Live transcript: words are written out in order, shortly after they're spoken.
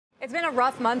It's been a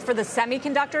rough month for the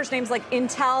semiconductors. Names like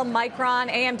Intel,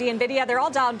 Micron, AMD, NVIDIA, they're all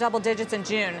down double digits in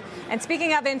June. And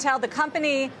speaking of Intel, the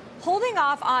company holding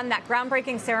off on that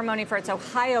groundbreaking ceremony for its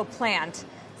Ohio plant,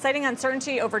 citing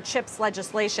uncertainty over CHIPS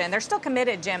legislation. They're still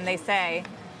committed, Jim, they say,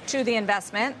 to the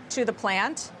investment, to the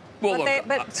plant. Well,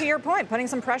 but to your point, putting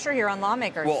some pressure here on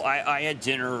lawmakers. Well, I had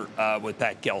dinner with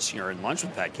Pat Gelsinger and lunch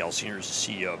with Pat Gelsinger, who's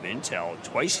the CEO of Intel. And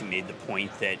twice he made the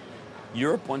point that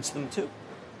Europe wants them too.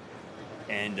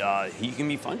 And he can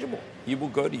be fungible. He will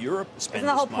go to Europe and spend Isn't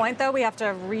the whole money. point, though, we have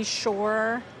to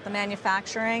reshore the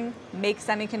manufacturing, make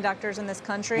semiconductors in this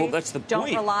country? Well, that's the point.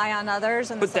 Don't rely on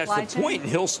others in the supply chain? But that's the point. And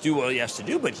he'll do what he has to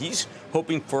do, but he's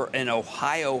hoping for an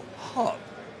Ohio hub.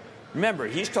 Remember,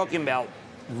 he's talking about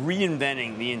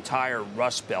reinventing the entire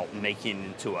Rust Belt and making it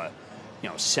into a,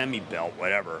 semi-belt,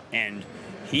 whatever. And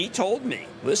he told me,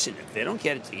 listen, if they don't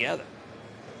get it together,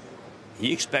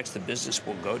 he expects the business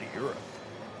will go to Europe.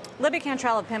 Libby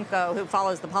Cantrell of PIMCO, who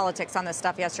follows the politics on this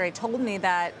stuff yesterday, told me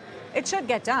that it should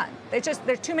get done.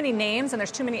 There's too many names and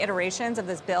there's too many iterations of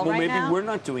this bill right now. Well, maybe we're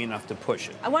not doing enough to push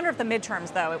it. I wonder if the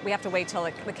midterms, though, we have to wait till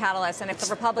the catalyst, and if the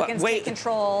Republicans take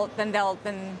control, then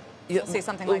we'll see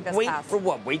something like this wait pass. For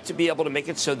what? Wait to be able to make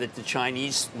it so that the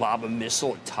Chinese lob a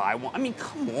missile at Taiwan? I mean,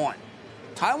 come on.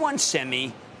 Taiwan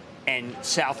Semi and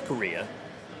South Korea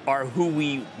are who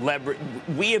we leverage.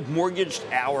 We have mortgaged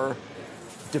our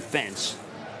defense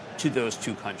to those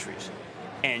two countries.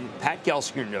 And Pat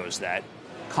Gelsinger knows that.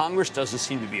 Congress doesn't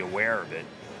seem to be aware of it.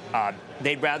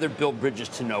 They'd rather build bridges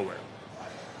to nowhere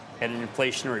at an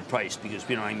inflationary price because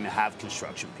we don't even have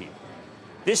construction people.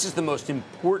 This is the most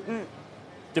important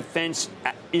defense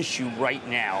issue right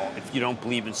now if you don't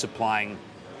believe in supplying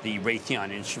the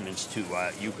Raytheon instruments to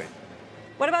Ukraine.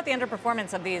 What about the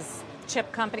underperformance of these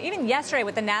chip companies? Even yesterday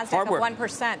with the NASDAQ hardware. of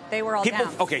 1%, they were all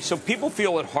down. Okay, so people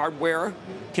feel that hardware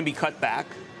can be cut back,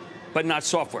 but not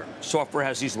software. Software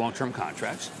has these long-term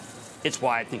contracts. It's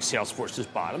why I think Salesforce is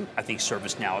bottom. I think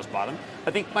ServiceNow is bottom.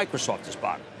 I think Microsoft is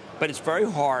bottom. But it's very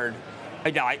hard.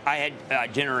 I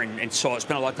had dinner and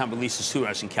spent a lot of time with Lisa Su when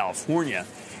I was in California,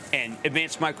 and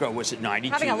Advanced Micro was at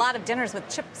 92. Having a lot of dinners with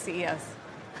chip CEOs.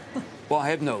 Well, I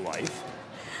have no life.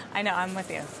 I know, I'm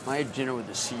with you. I had dinner with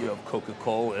the CEO of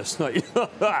Coca-Cola last night.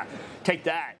 Take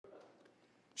that.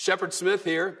 Shepard Smith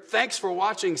here. Thanks for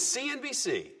watching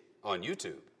CNBC on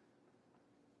YouTube.